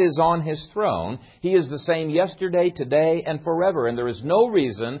God is on His throne. He is the same yesterday, today, and forever. And there is no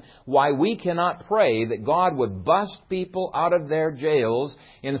reason why we cannot pray that God would bust people out of their jails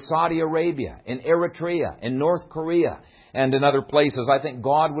in Saudi Arabia, in Eritrea, in North Korea, and in other places. I think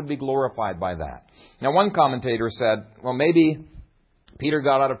God would be glorified by that. Now, one commentator said, well, maybe Peter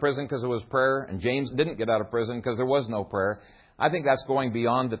got out of prison because it was prayer, and James didn't get out of prison because there was no prayer. I think that's going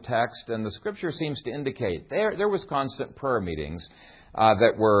beyond the text, and the Scripture seems to indicate there was constant prayer meetings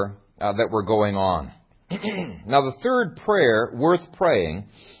that were going on. Now, the third prayer worth praying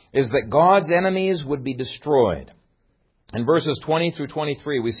is that God's enemies would be destroyed. In verses 20 through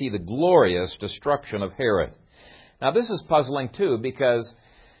 23, we see the glorious destruction of Herod. Now, this is puzzling too, because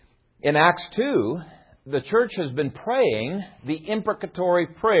in Acts 2, the church has been praying the imprecatory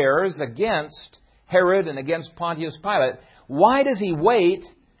prayers against Herod and against Pontius Pilate. Why does he wait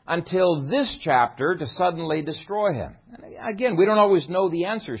until this chapter to suddenly destroy him? And again, we don't always know the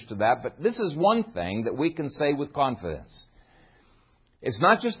answers to that, but this is one thing that we can say with confidence. It's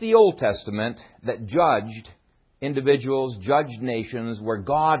not just the Old Testament that judged individuals, judged nations, where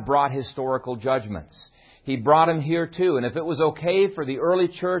God brought historical judgments. He brought them here too. And if it was okay for the early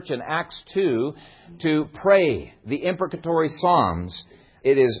church in Acts 2 to pray the imprecatory psalms,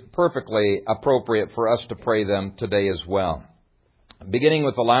 it is perfectly appropriate for us to pray them today as well. Beginning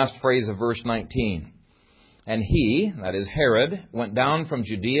with the last phrase of verse 19. And he, that is Herod, went down from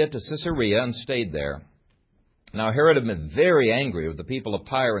Judea to Caesarea and stayed there. Now Herod had been very angry with the people of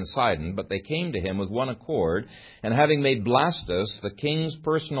Tyre and Sidon, but they came to him with one accord, and having made Blastus, the king's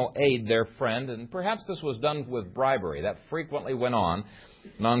personal aide, their friend, and perhaps this was done with bribery, that frequently went on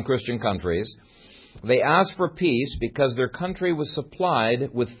in non-Christian countries, they asked for peace because their country was supplied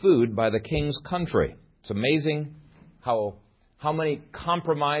with food by the king's country. It's amazing how many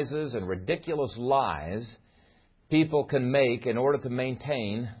compromises and ridiculous lies people can make in order to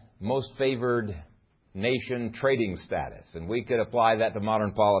maintain most favored nation trading status. And we could apply that to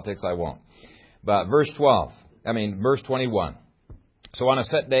modern politics. I won't. But verse 21. So on a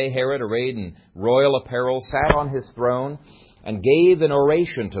set day, Herod, arrayed in royal apparel, sat on his throne and gave an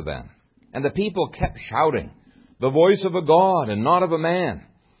oration to them. And the people kept shouting, "The voice of a God and not of a man."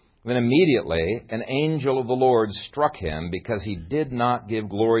 Then immediately an angel of the Lord struck him because he did not give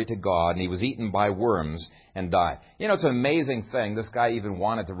glory to God, and he was eaten by worms and died. You know, it's an amazing thing. This guy even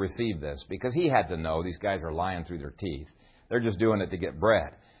wanted to receive this because he had to know these guys are lying through their teeth. They're just doing it to get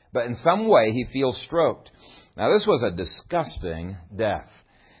bread. But in some way he feels stroked. Now this was a disgusting death.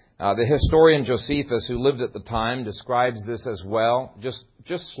 The historian Josephus, who lived at the time, describes this as well. Just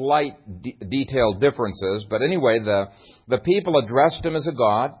slight detailed differences. But anyway, the people addressed him as a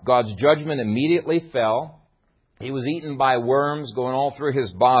god. God's judgment immediately fell. He was eaten by worms going all through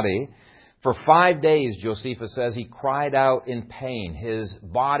his body. For 5 days, Josephus says, he cried out in pain. His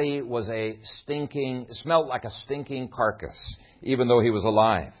body was smelled like a stinking carcass, even though he was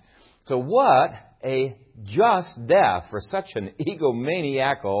alive. So what a just death for such an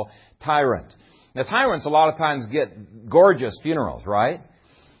egomaniacal tyrant. Now, tyrants a lot of times get gorgeous funerals, right?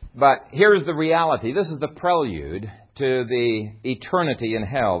 But here's the reality. This is the prelude to the eternity in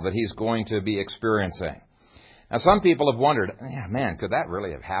hell that he's going to be experiencing. Now, some people have wondered, man, could that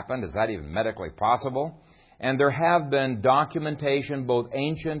really have happened? Is that even medically possible? And there have been documentation, both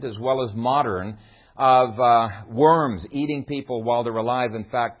ancient as well as modern, of worms eating people while they're alive. In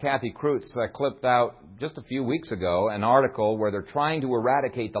fact, Kathy Kreutz clipped out just a few weeks ago an article where they're trying to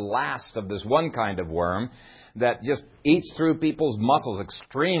eradicate the last of this one kind of worm that just eats through people's muscles,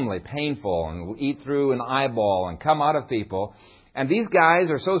 extremely painful, and will eat through an eyeball and come out of people. And these guys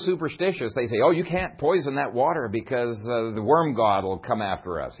are so superstitious, they say, oh, you can't poison that water because the worm god will come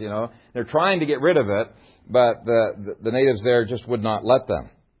after us. You know, they're trying to get rid of it, but the natives there just would not let them.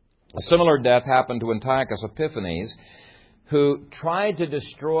 A similar death happened to Antiochus Epiphanes, who tried to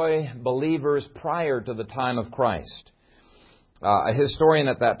destroy believers prior to the time of Christ. A historian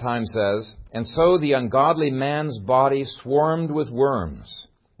at that time says, and so the ungodly man's body swarmed with worms.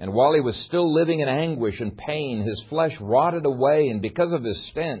 And while he was still living in anguish and pain, his flesh rotted away, and because of his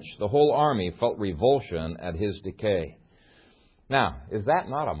stench, the whole army felt revulsion at his decay. Now, is that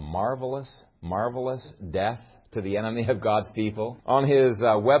not a marvelous, marvelous death to the enemy of God's people? On his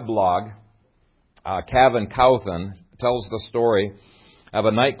weblog, Kevin Couthen tells the story of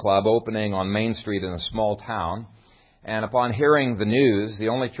a nightclub opening on Main Street in a small town. And upon hearing the news, the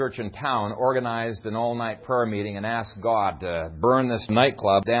only church in town organized an all-night prayer meeting and asked God to burn this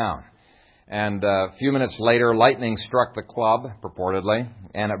nightclub down. And a few minutes later, lightning struck the club, purportedly,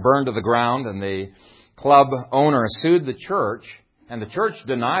 and it burned to the ground, and the club owner sued the church, and the church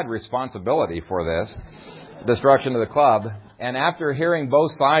denied responsibility for this destruction of the club. And after hearing both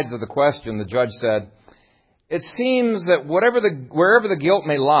sides of the question, the judge said, it seems that wherever the guilt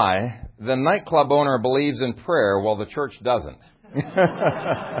may lie, the nightclub owner believes in prayer while the church doesn't.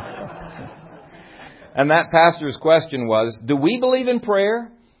 And that pastor's question was, do we believe in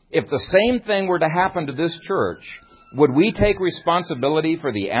prayer? If the same thing were to happen to this church, would we take responsibility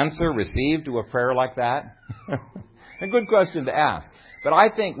for the answer received to a prayer like that? A good question to ask. But I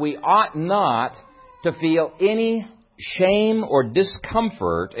think we ought not to feel any shame or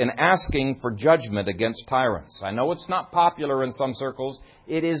discomfort in asking for judgment against tyrants. I know it's not popular in some circles.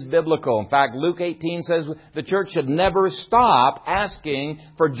 It is biblical. In fact, Luke 18 says the church should never stop asking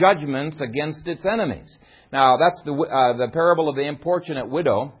for judgments against its enemies. Now, that's the parable of the importunate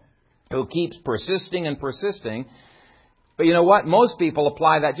widow. who keeps persisting and persisting. But you know what? Most people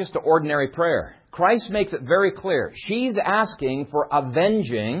apply that just to ordinary prayer. Christ makes it very clear. She's asking for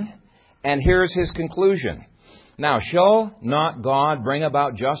avenging, and here's His conclusion. Now, shall not God bring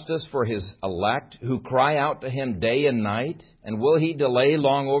about justice for His elect, who cry out to Him day and night? And will He delay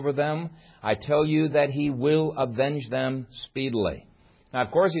long over them? I tell you that He will avenge them speedily. Now,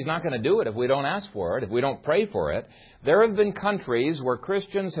 of course, He's not going to do it if we don't ask for it, if we don't pray for it. There have been countries where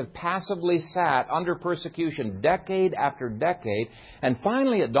Christians have passively sat under persecution decade after decade, and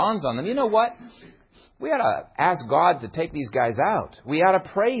finally it dawns on them, you know what? We ought to ask God to take these guys out. We ought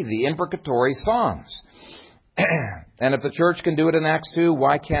to pray the imprecatory Psalms. And if the church can do it in Acts 2,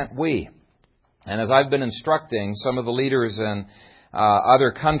 why can't we? And as I've been instructing some of the leaders in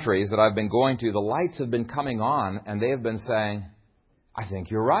other countries that I've been going to, the lights have been coming on, and they have been saying, I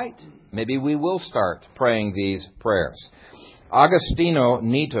think you're right. Maybe we will start praying these prayers. Agostinho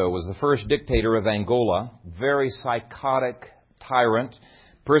Neto was the first dictator of Angola, very psychotic tyrant,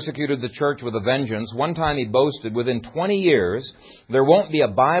 persecuted the church with a vengeance. One time he boasted, within 20 years, there won't be a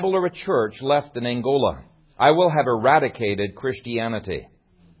Bible or a church left in Angola. I will have eradicated Christianity.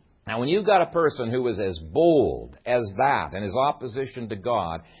 Now, when you've got a person who is as bold as that in his opposition to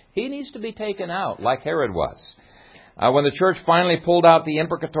God, he needs to be taken out like Herod was. When the church finally pulled out the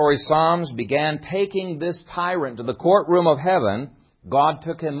imprecatory Psalms, began taking this tyrant to the courtroom of heaven, God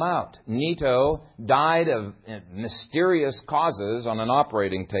took him out. Neto died of mysterious causes on an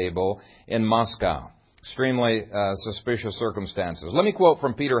operating table in Moscow. Extremely suspicious circumstances. Let me quote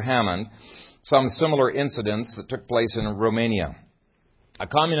from Peter Hammond some similar incidents that took place in Romania. A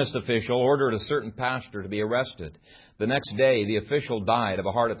communist official ordered a certain pastor to be arrested. The next day, the official died of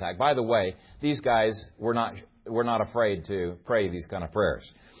a heart attack. By the way, these guys were not afraid to pray these kind of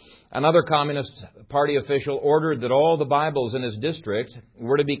prayers. Another Communist Party official ordered that all the Bibles in his district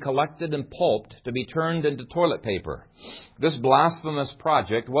were to be collected and pulped to be turned into toilet paper. This blasphemous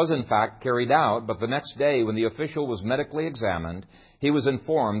project was in fact carried out, but the next day when the official was medically examined, he was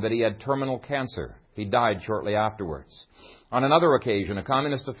informed that he had terminal cancer. He died shortly afterwards. On another occasion, a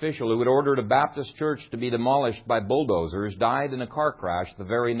communist official who had ordered a Baptist church to be demolished by bulldozers died in a car crash the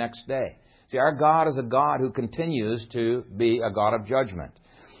very next day. See, our God is a God who continues to be a God of judgment.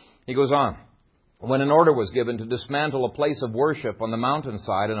 He goes on. When an order was given to dismantle a place of worship on the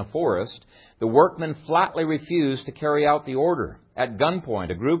mountainside in a forest, the workmen flatly refused to carry out the order. At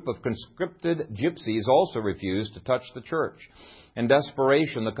gunpoint, a group of conscripted gypsies also refused to touch the church. In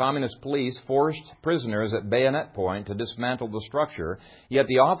desperation, the communist police forced prisoners at bayonet point to dismantle the structure, yet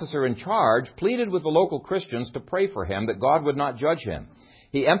the officer in charge pleaded with the local Christians to pray for him that God would not judge him.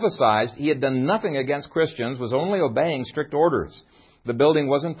 He emphasized he had done nothing against Christians, was only obeying strict orders. The building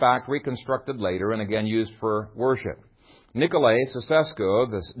was in fact reconstructed later and again used for worship. Nicolae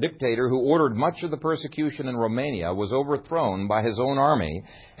Ceausescu, the dictator who ordered much of the persecution in Romania, was overthrown by his own army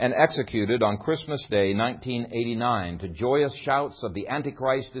and executed on Christmas Day 1989 to joyous shouts of "The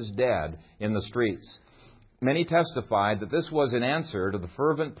Antichrist is dead" in the streets. Many testified that this was in answer to the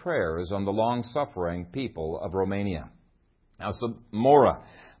fervent prayers on the long-suffering people of Romania. Now, Samora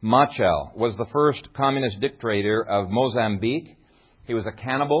Machel was the first communist dictator of Mozambique. He was a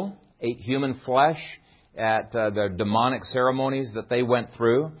cannibal, ate human flesh at their demonic ceremonies that they went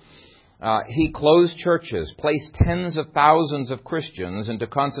through. He closed churches, placed tens of thousands of Christians into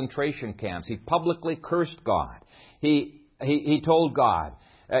concentration camps. He publicly cursed God. He told God,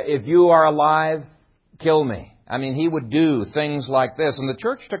 if you are alive, kill me. I mean, he would do things like this. And the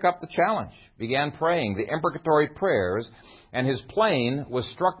church took up the challenge, began praying the imprecatory prayers, and his plane was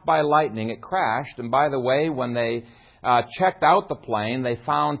struck by lightning. It crashed. And by the way, when they checked out the plane, they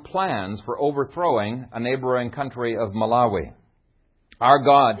found plans for overthrowing a neighboring country of Malawi. Our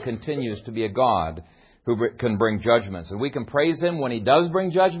God continues to be a God who can bring judgments. And we can praise Him when He does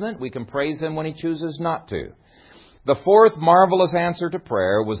bring judgment. We can praise Him when He chooses not to. The fourth marvelous answer to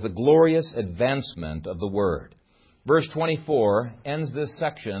prayer was the glorious advancement of the Word. Verse 24 ends this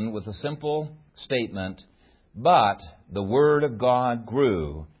section with a simple statement, but the Word of God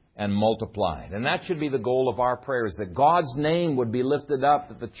grew and multiplied. And that should be the goal of our prayers, that God's name would be lifted up,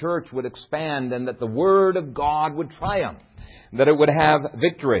 that the church would expand, and that the Word of God would triumph, that it would have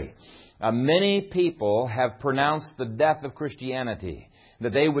victory. Many people have pronounced the death of Christianity,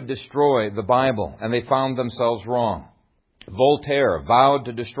 that they would destroy the Bible, and they found themselves wrong. Voltaire vowed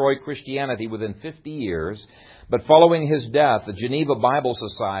to destroy Christianity within 50 years, but following his death, the Geneva Bible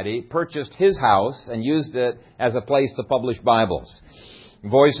Society purchased his house and used it as a place to publish Bibles.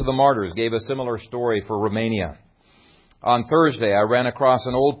 Voice of the Martyrs gave a similar story for Romania. On Thursday, I ran across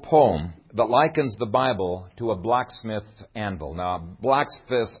an old poem but likens the Bible to a blacksmith's anvil. Now, a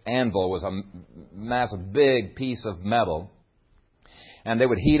blacksmith's anvil was a massive, big piece of metal. And they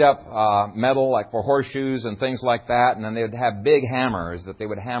would heat up metal like for horseshoes and things like that, and then they would have big hammers that they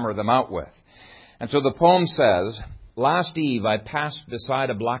would hammer them out with. And so the poem says, "Last eve I passed beside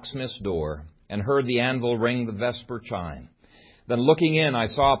a blacksmith's door and heard the anvil ring the vesper chime. Then looking in, I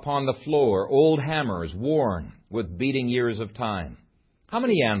saw upon the floor old hammers worn with beating years of time. 'How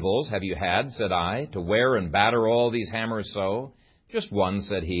many anvils have you had,' said I, 'to wear and batter all these hammers so?' 'Just one,'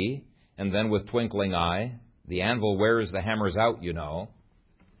 said he, and then with twinkling eye, 'The anvil wears the hammers out, you know.'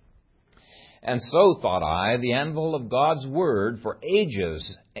 And so, thought I, the anvil of God's Word for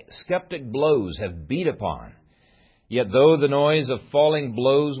ages skeptic blows have beat upon. Yet though the noise of falling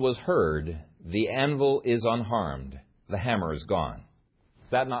blows was heard, the anvil is unharmed, the hammer is gone." Is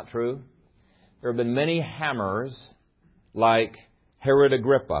that not true? There have been many hammers like Herod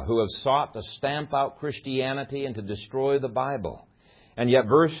Agrippa who have sought to stamp out Christianity and to destroy the Bible. And yet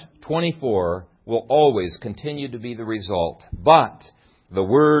verse 24 will always continue to be the result. But the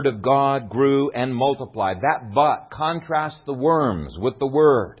Word of God grew and multiplied. That but contrasts the worms with the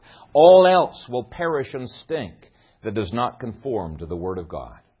Word. All else will perish and stink that does not conform to the Word of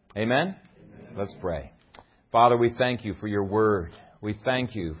God. Amen? Amen. Let's pray. Father, we thank you for your Word. We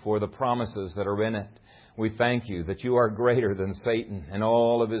thank you for the promises that are in it. We thank you that you are greater than Satan and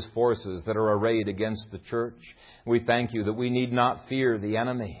all of his forces that are arrayed against the church. We thank you that we need not fear the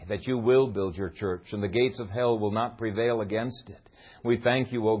enemy, that you will build your church and the gates of hell will not prevail against it. We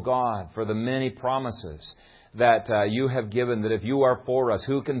thank you, O God, for the many promises that you have given, that if you are for us,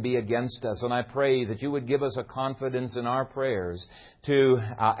 who can be against us? And I pray that you would give us a confidence in our prayers to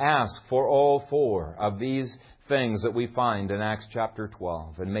ask for all four of these things that we find in Acts chapter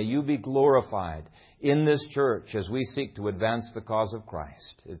 12. And may you be glorified in this church as we seek to advance the cause of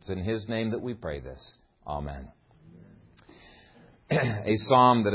Christ. It's in His name that we pray this. Amen. A psalm that